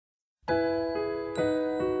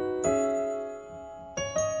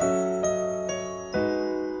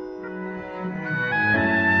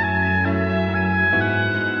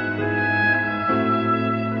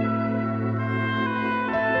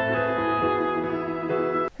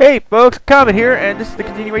Hey folks, Comet here, and this is the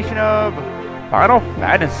continuation of Final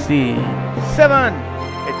Fantasy VII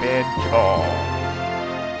Adventure.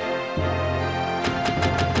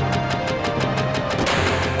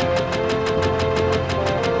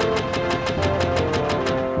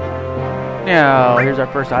 Now, here's our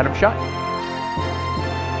first item shot.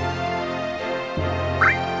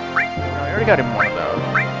 I already got him one of those.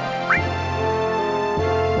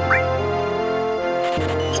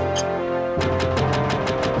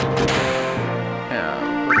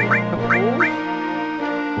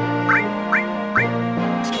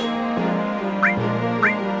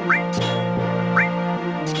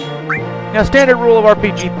 Now, standard rule of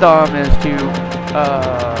RPG thumb is to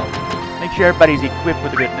make sure everybody's equipped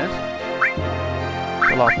with the goodness.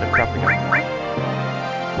 Pull off the crap we got.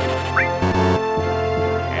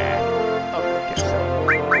 Yeah. Okay, so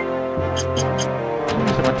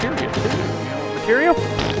some material too. You know, material?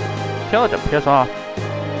 Tell it to piss off.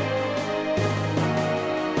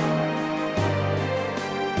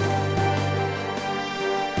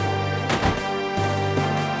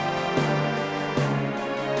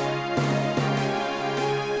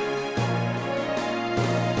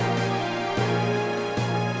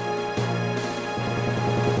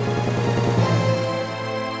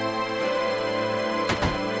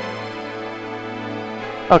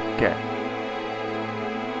 Okay.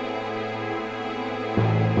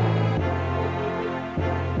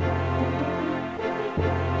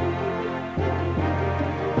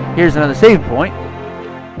 Here's another save point.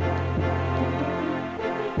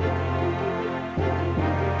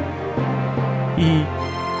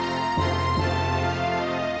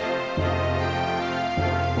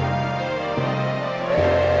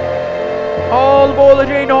 All aboard the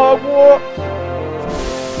Jane Hogwarts!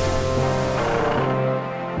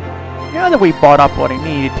 Now that we bought up what he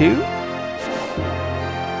needed to.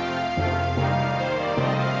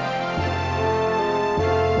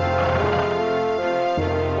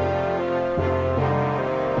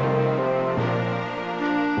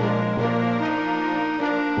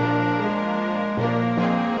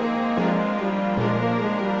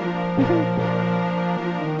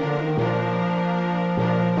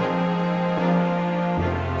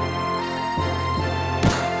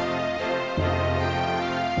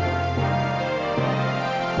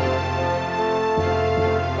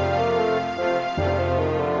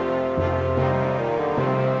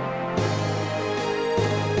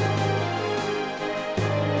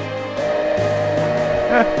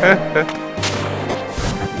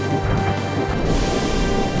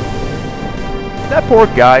 That poor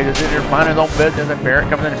guy just in there minding his own business and Barrett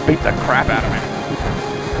comes in and beats the crap out of him.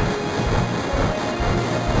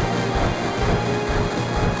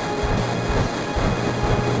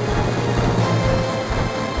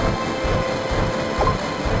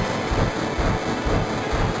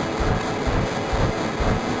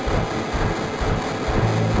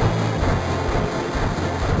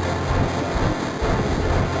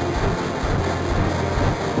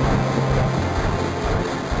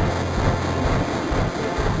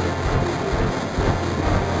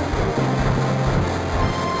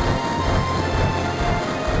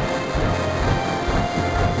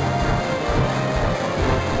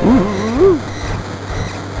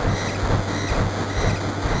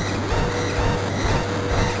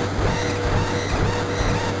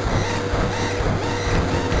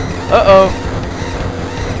 Uh-oh.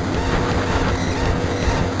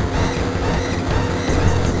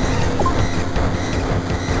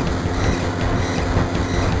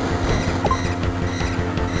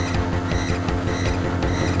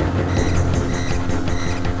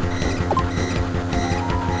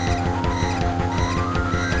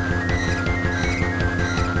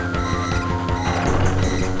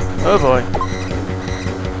 Oh boy.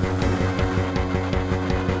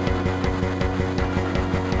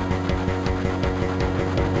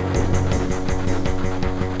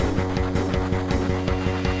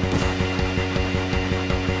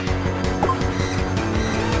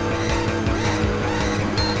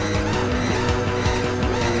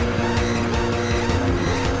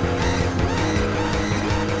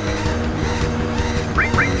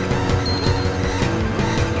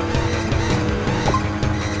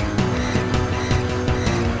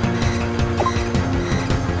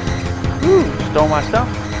 Stole my stuff.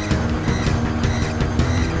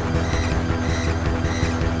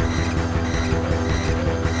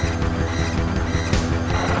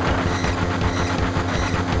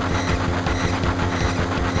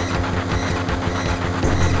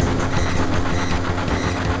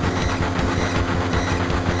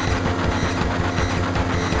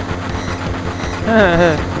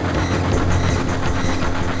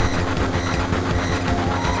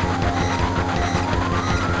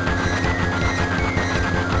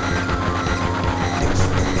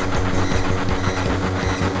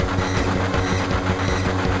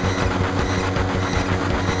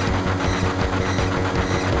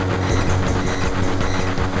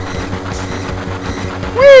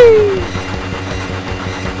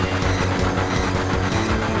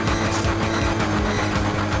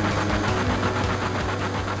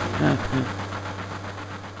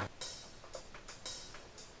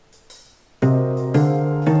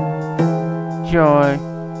 Joy.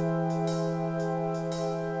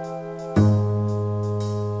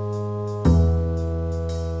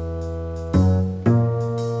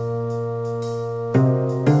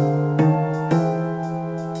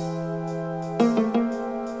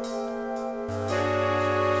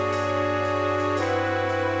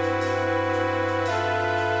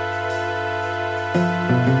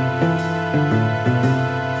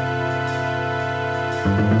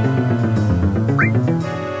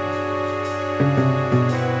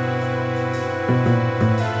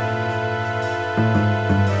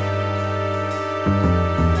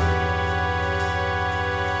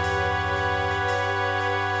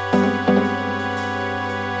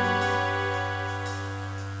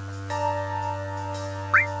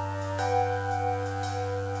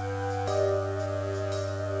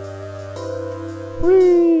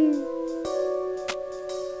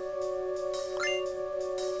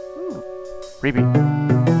 Freebie.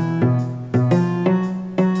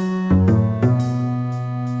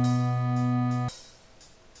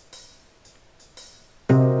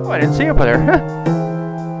 Oh, I didn't see him up there.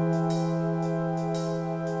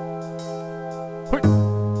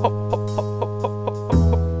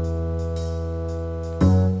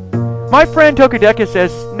 My friend Tokudeka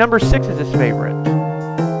says number 6 is his favorite.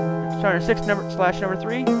 Sorry, 6 number / number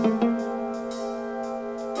 3.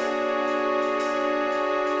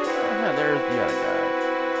 There's the other guy.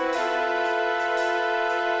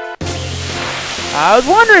 I was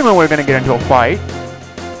wondering when we were going to get into a fight.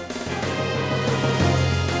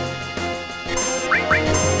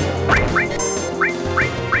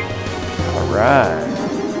 Alright.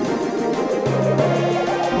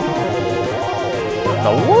 What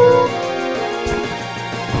the world?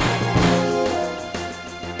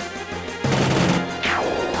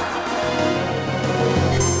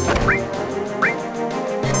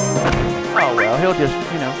 Oh well, he'll just,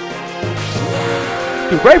 you know,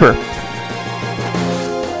 do braver.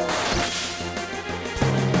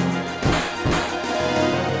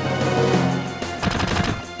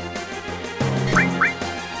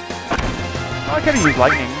 Oh, I could have used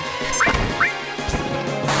lightning.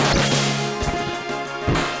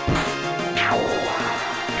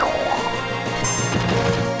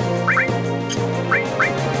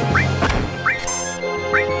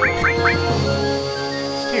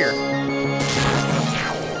 Here.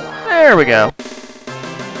 There we go.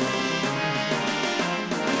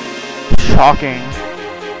 Shocking.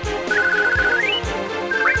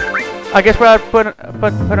 I guess we'll have to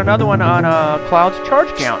put another one on Cloud's charge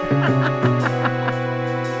count.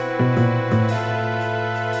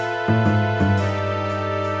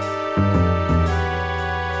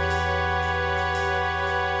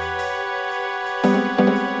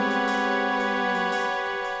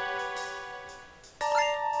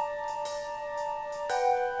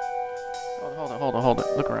 Hold it.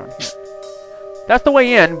 Look around here. That's the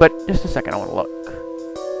way in, but just a second, I want to look.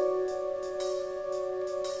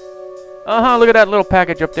 Look at that little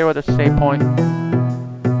package up there with a save point.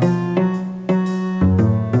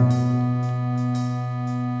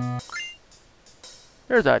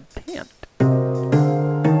 There's a tent.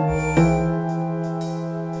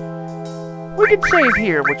 We can save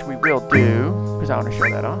here, which we will do, because I want to show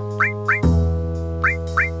that off.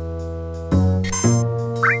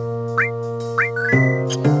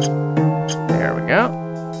 There we go.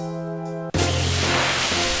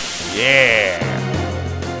 Yeah.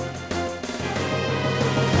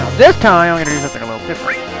 Now this time I'm going to do something a little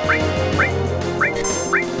different.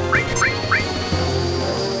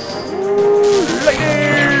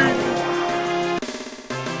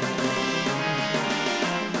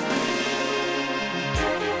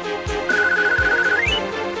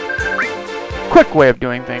 Quick way of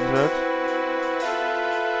doing things, folks.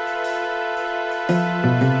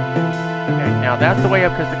 Okay, now that's the way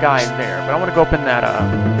up because the guy is there, but I want to go up in that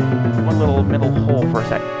one little middle hole for a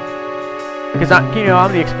second. Because you know,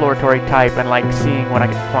 I'm the exploratory type and like seeing what I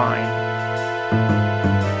can find.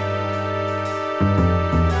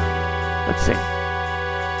 Let's see.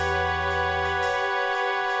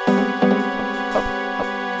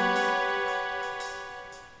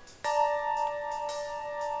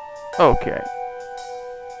 Okay.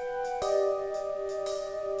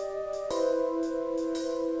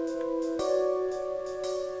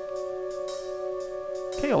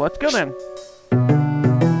 Okay, well, let's go then.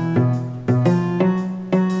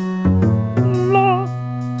 La.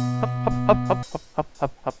 Hop, hop, hop, hop, hop,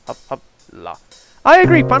 hop, hop, hop, hop, la. I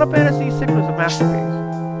agree, Final Fantasy VI was a masterpiece.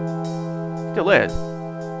 Still is.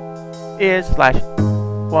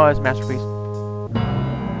 Was masterpiece.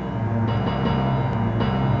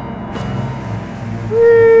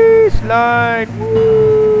 Whee! Slide!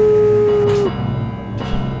 Woo!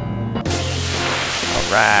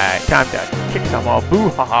 Alright, time to kick some more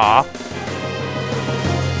boo-ha-ha.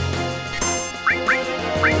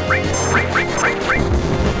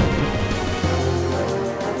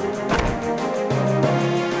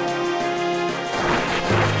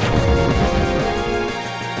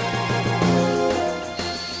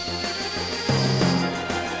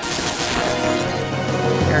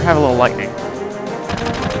 Here, have a little lightning.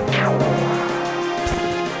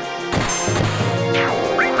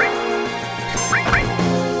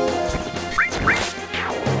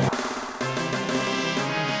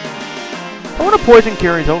 I wonder if poison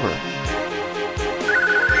carries over.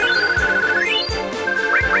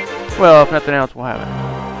 Well, if nothing else, we'll have it.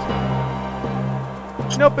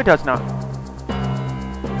 Nope, it does not.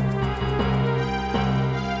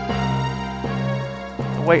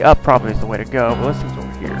 The way up probably is the way to go, but let's see what's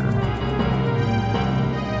over here.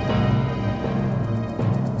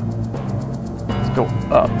 Let's go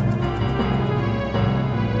up.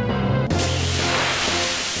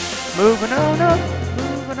 Moving on up.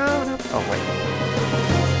 Oh, wait.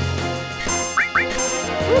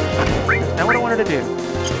 That's not what I wanted to do.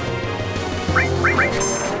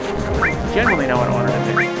 Genuinely not what I wanted to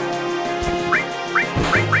do.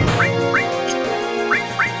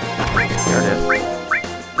 There it is.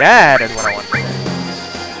 That is what I wanted to do.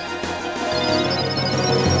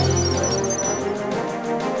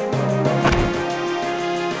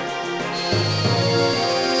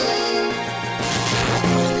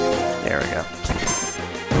 There we go.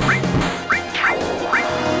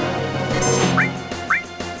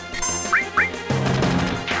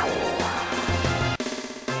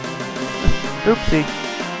 Oopsie.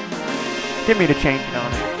 Didn't mean to change it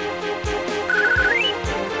on it.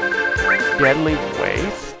 Deadly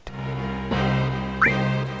Waste.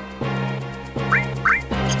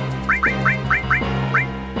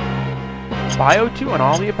 Bio 2 on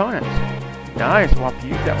all the opponents. Nice, we'll have to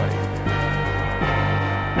use that one.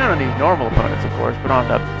 Not on these normal opponents, of course, but on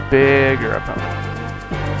the bigger opponents.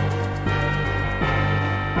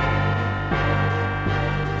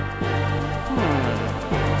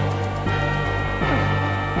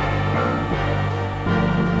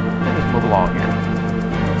 Along here.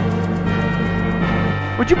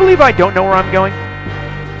 Would you believe I don't know where I'm going?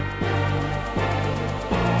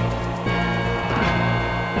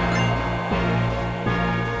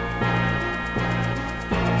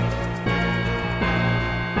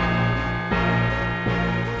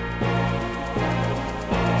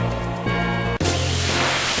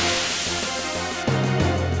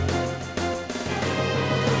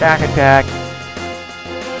 Back attack.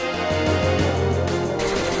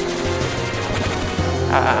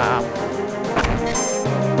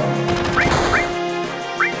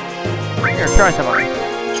 Here, try some of these.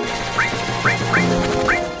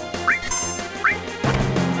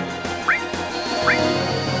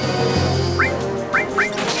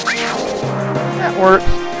 That works.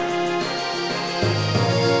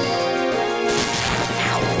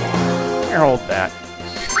 Here, hold that.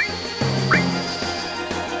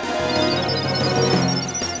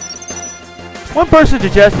 One person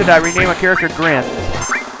suggested I rename a character Grin.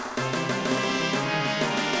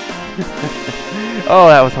 Oh,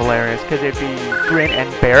 that was hilarious, because it'd be Grin and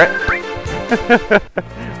Barrett.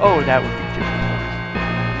 Oh, that would be just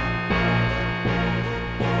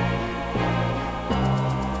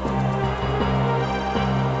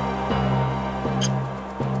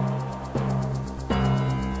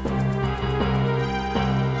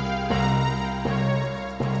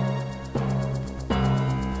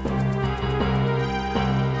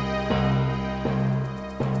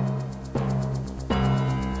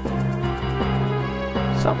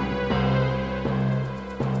something.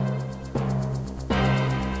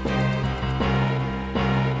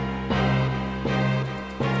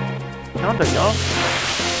 Calm down, y'all.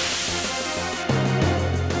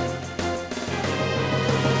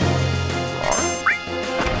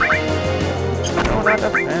 No, not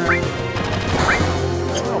that bad.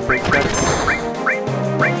 Oh, big cat.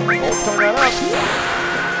 Oh, turn that up.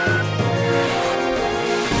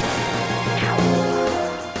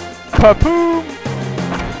 Kaboom!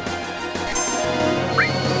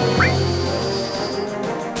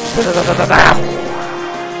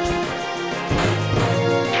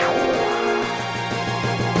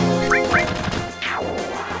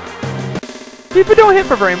 People don't hit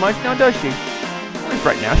for very much now, does she? At least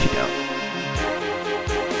right now she don't.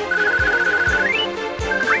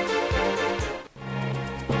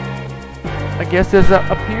 I guess there's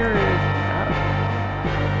up here is...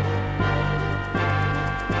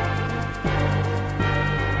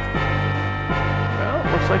 Well,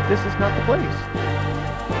 looks like this is not the place.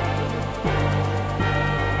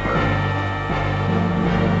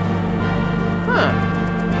 Huh.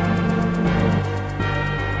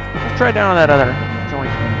 Let's try down on that other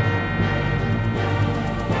joint.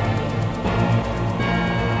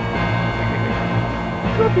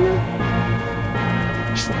 Go up here.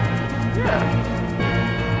 Yeah.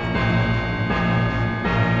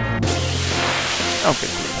 Oh, good.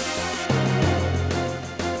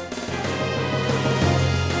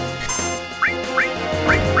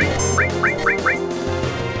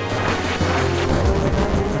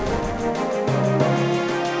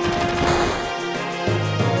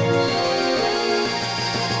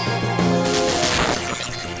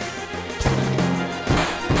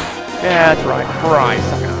 Yeah, that's right. Christ.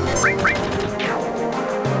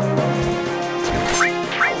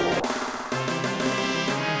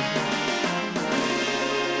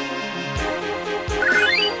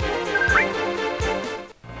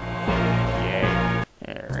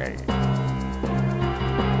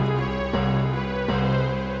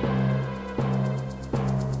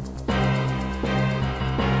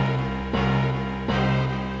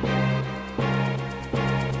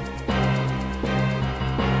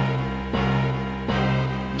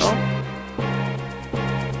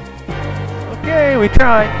 Okay, we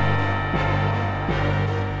tried.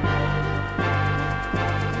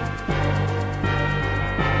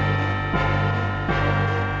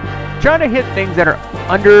 Trying to hit things that are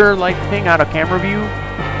under, like, the thing out of camera view.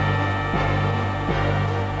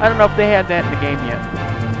 I don't know if they had that in the game yet.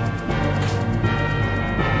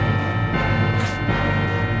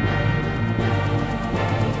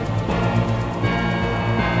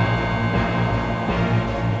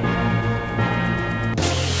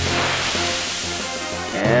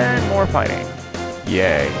 And more fighting.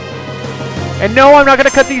 Yay. And no, I'm not going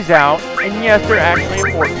to cut these out. And yes, they're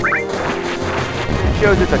actually important. It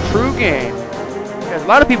shows it's a true game. Because a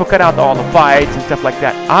lot of people cut out all the fights and stuff like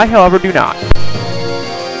that. I, however, do not.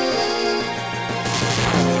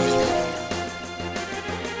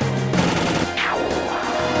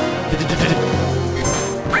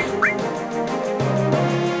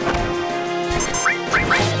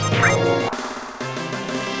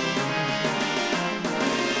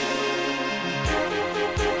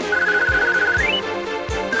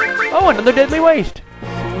 Oh, another deadly waste.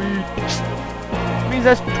 Sweet. Means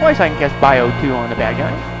that's twice I can cast Bio 2 on the bad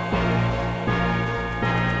guys.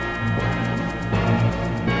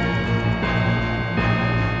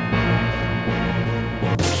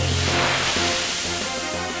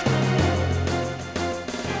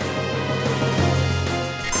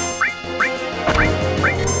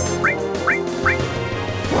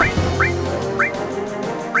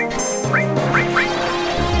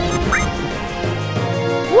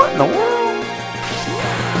 What in the world?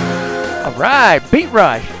 Alright, beat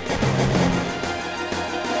rush.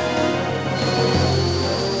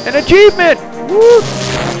 An achievement! Woo!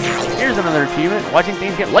 Here's another achievement. Watching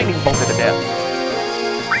things get lightning bolted to death.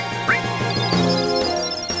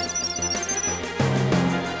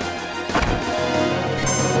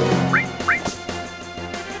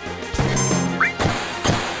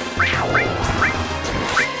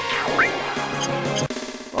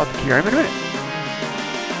 I'll have to cure him in a minute.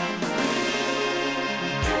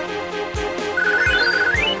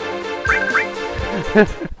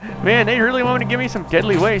 Man, they really want to give me some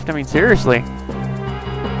deadly waste. I mean, seriously.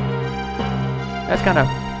 That's kind of...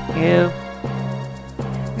 yeah.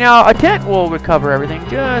 Now, a tent will recover everything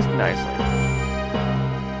just nicely.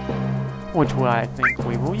 Which I think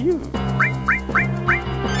we will use.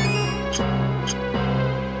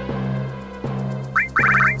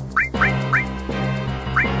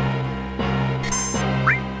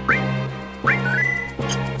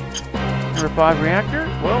 Number 5 reactor.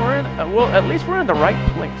 Well, we're in. Well, at least we're in the right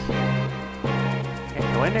place.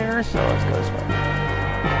 Can't go in there, so let's go this way.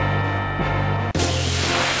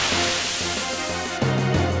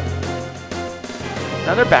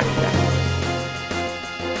 Another backpack.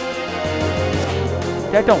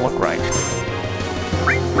 That don't look right.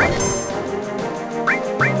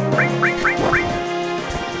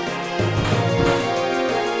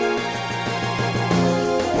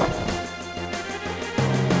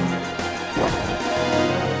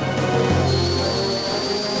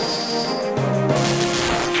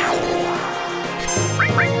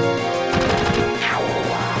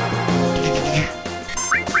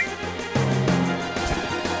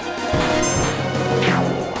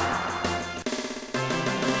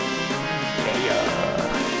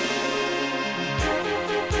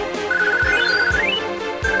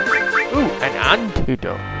 Too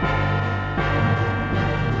dope.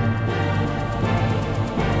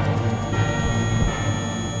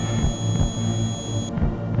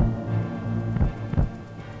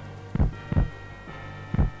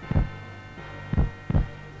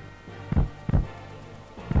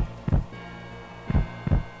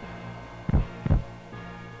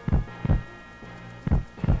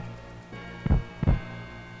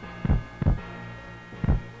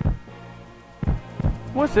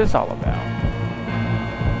 What's this all about?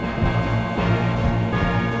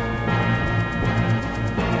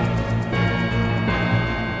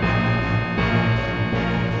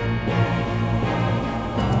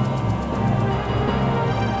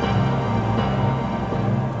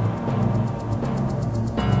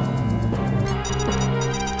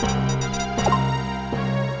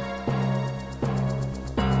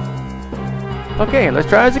 Okay, let's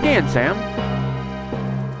try this again, Sam.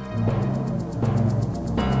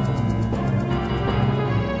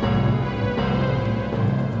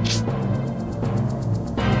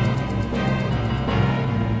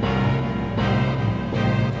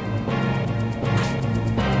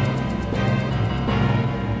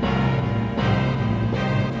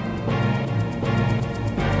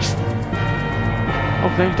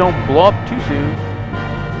 Hope things don't blow up too soon.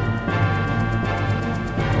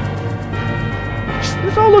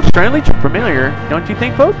 This all looks strangely familiar, don't you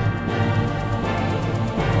think, folks?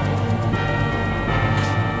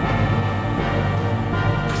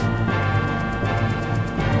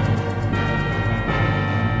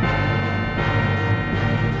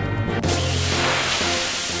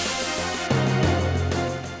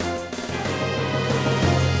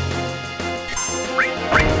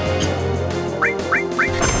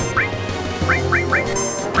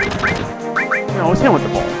 No, it's him with the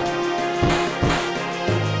ball.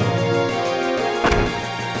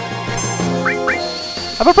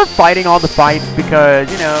 I prefer fighting all the fights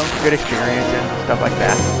because, you know, good experience and stuff like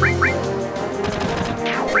that.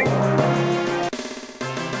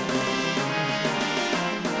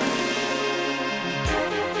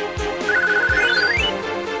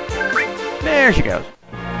 There she goes.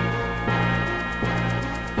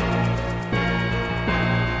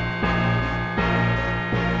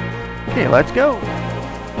 Okay, let's go.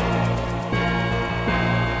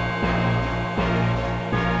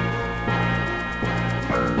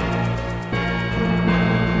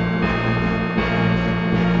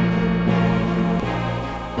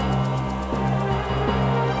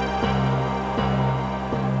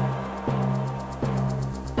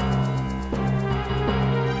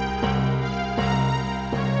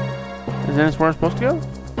 Is this where I'm supposed to go?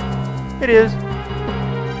 It is.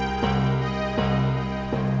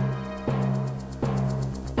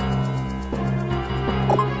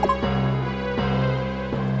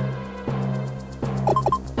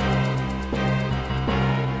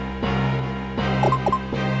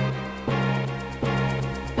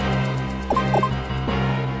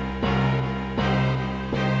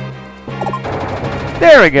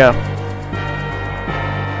 There we go.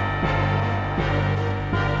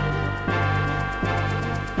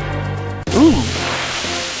 Ooh,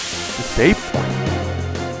 the save point.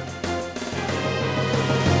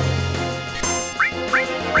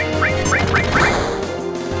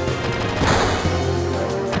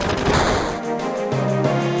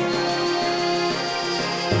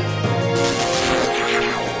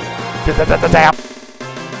 Zap.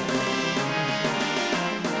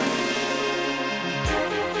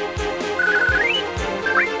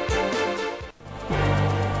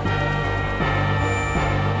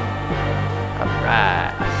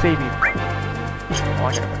 Alright, saving. Oh,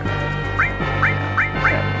 I gotta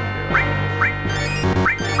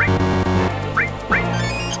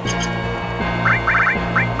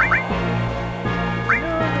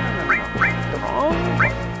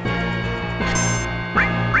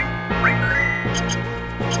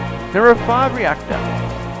Number 5 reactor.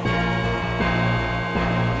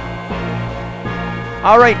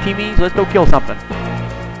 Alright, teamies, let's go kill something.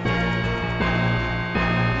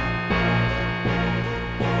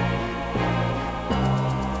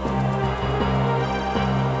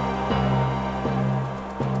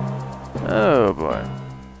 Oh boy.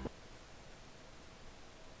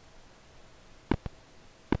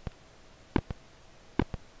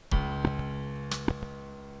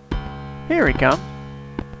 Here he comes.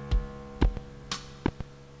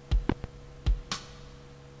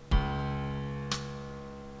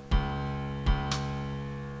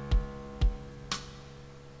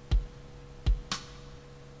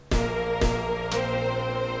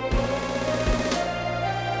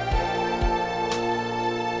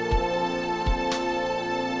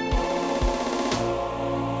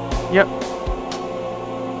 Yep.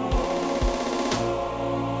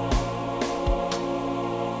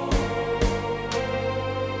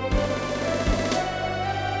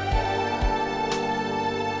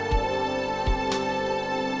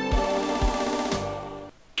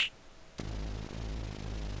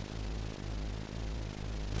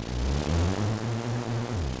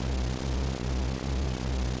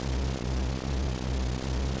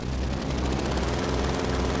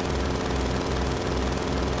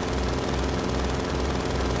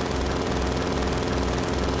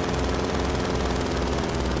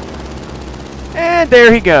 And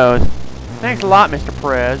there he goes. Thanks a lot, Mr.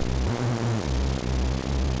 Prez.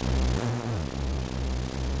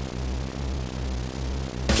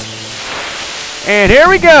 And here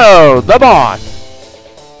we go, the boss.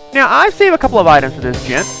 Now, I've saved a couple of items for this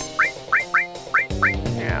gent.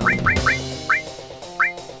 Yeah.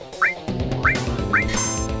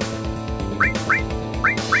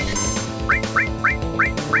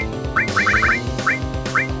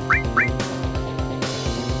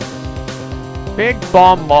 Big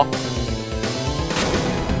bomb.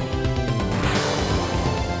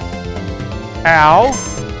 Ow.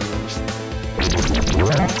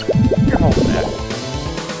 You're holding that.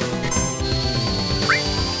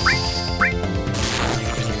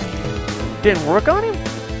 Didn't work on him?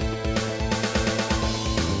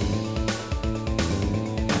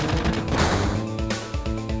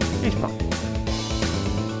 He's fine.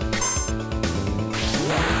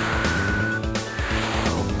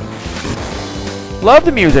 Love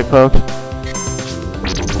the music, folks. That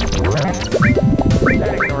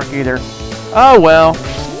didn't work either. Oh well.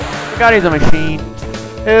 Forgot he's a machine.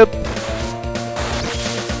 Oop.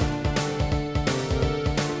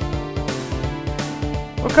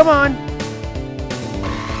 Well, come on.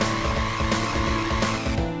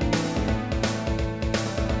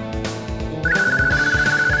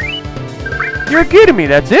 You're kidding me,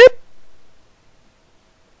 that's it?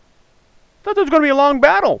 Thought there was going to be a long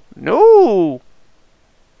battle. No.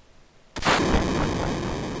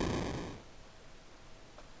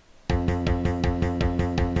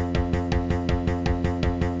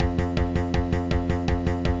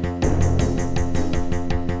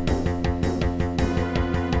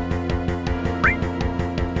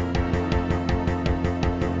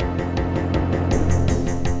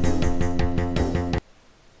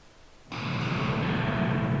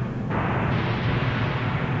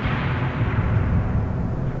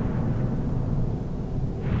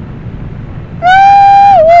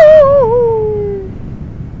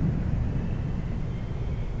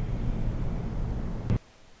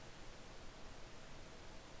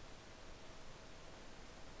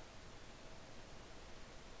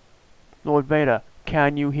 Lord Vader,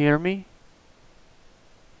 can you hear me?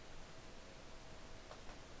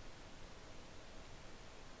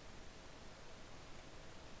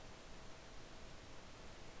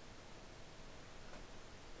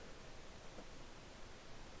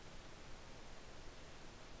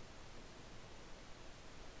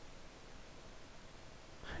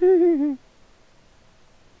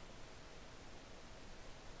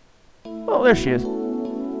 Oh, there she is.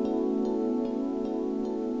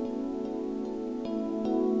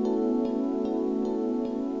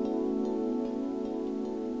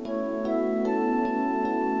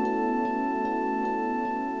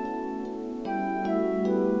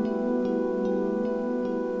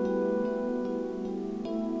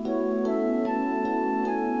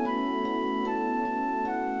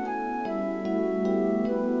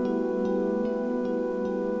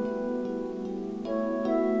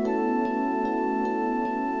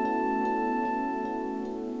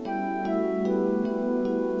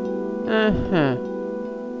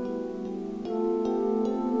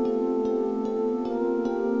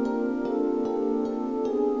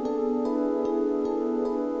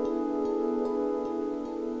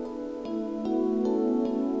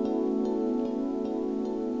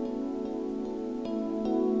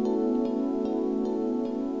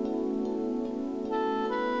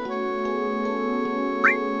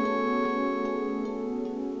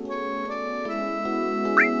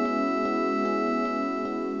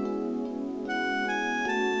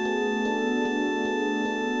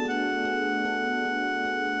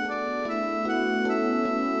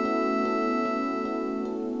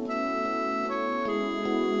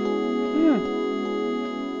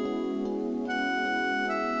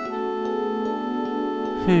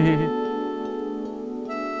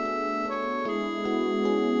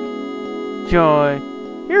 Joy.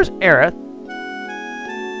 Here's Aerith.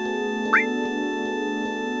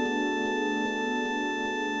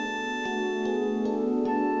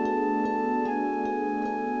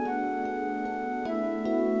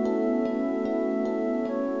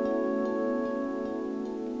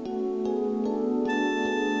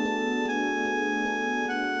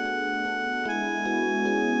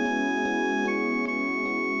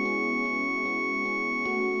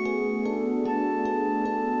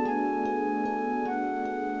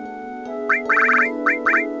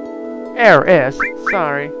 Aerith,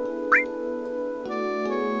 sorry.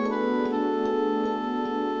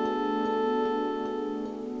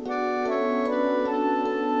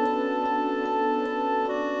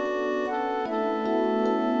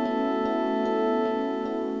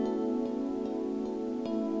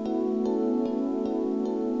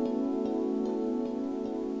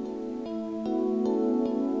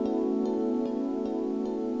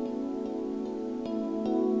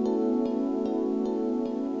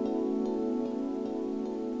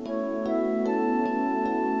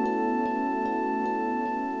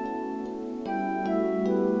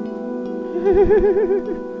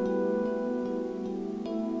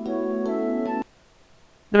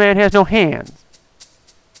 The man has no hands.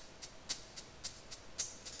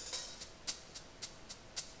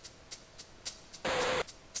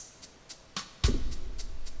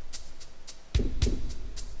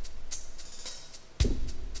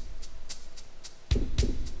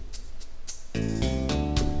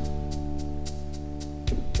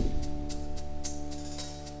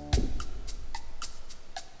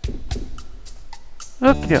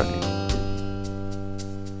 Okay, okay.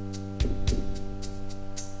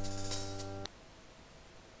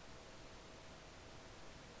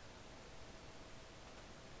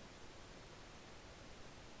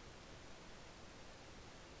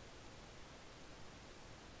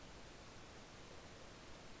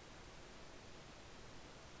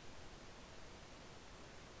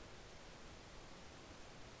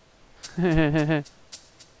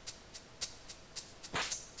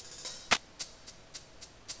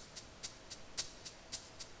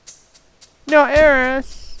 Now,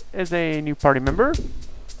 Eris is a new party member.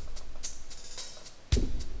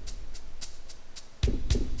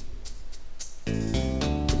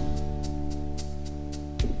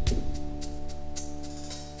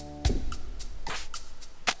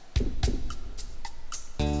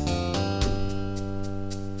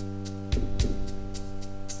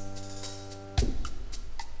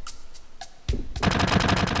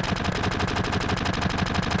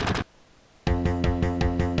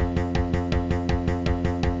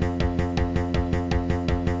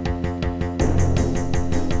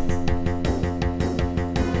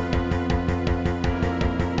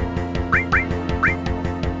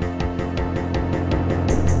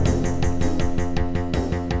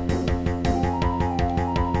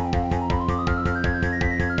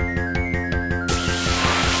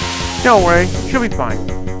 Don't worry, she'll be fine.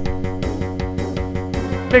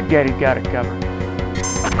 Big Daddy got it covered.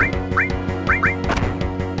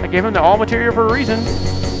 I gave him the all material for a reason.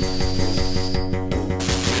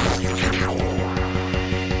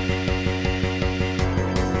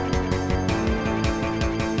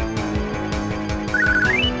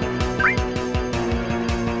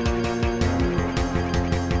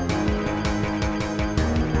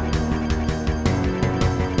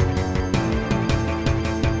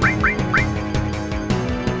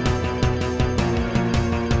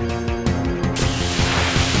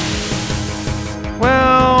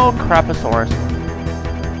 Craposaurus.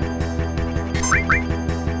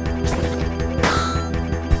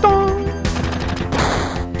 Dong.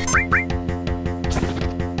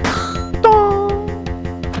 Dong.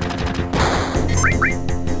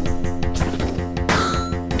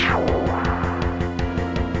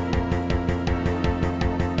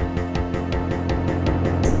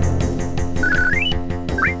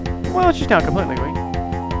 Well, she's down completely weak.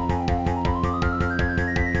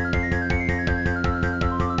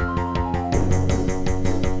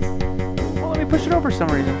 Push it over for some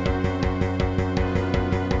reason.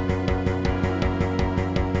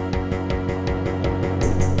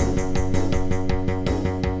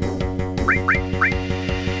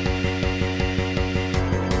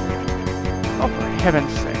 Oh, for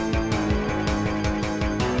heaven's sake.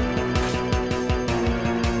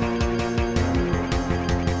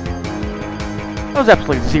 That was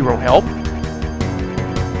absolutely zero help.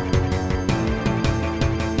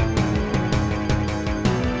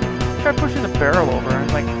 Tried pushing the barrel over,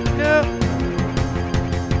 and I'm like, no.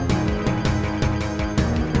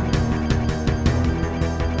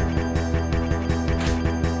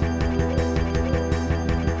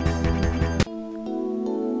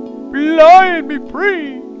 Fly and be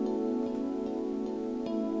free.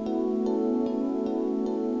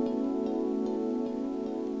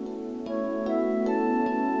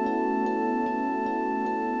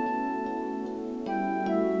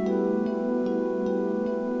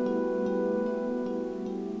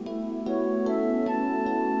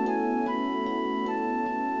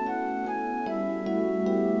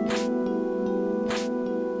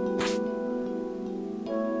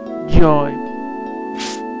 Joy.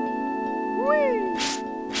 Whee!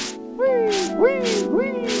 Whee! Whee!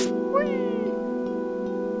 Whee! Whee!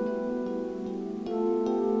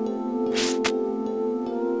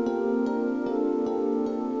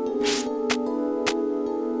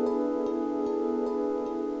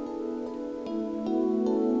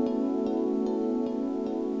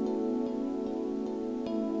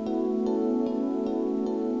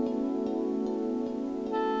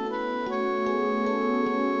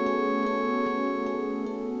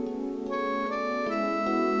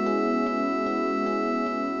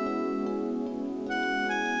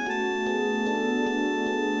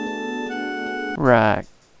 Right.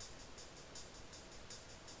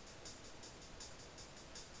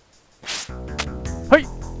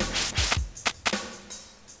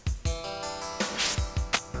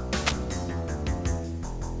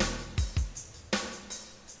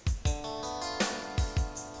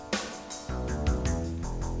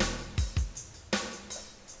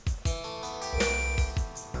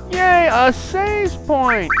 a save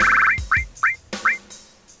point.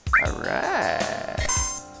 Alright.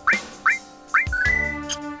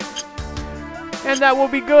 And that will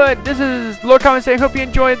be good. This is Lord Comet saying, hope you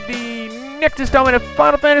enjoyed the next installment of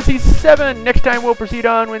Final Fantasy VII. Next time we'll proceed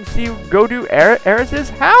on and see go to Eris's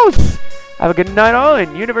house. Have a good night all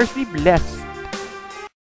and University bless.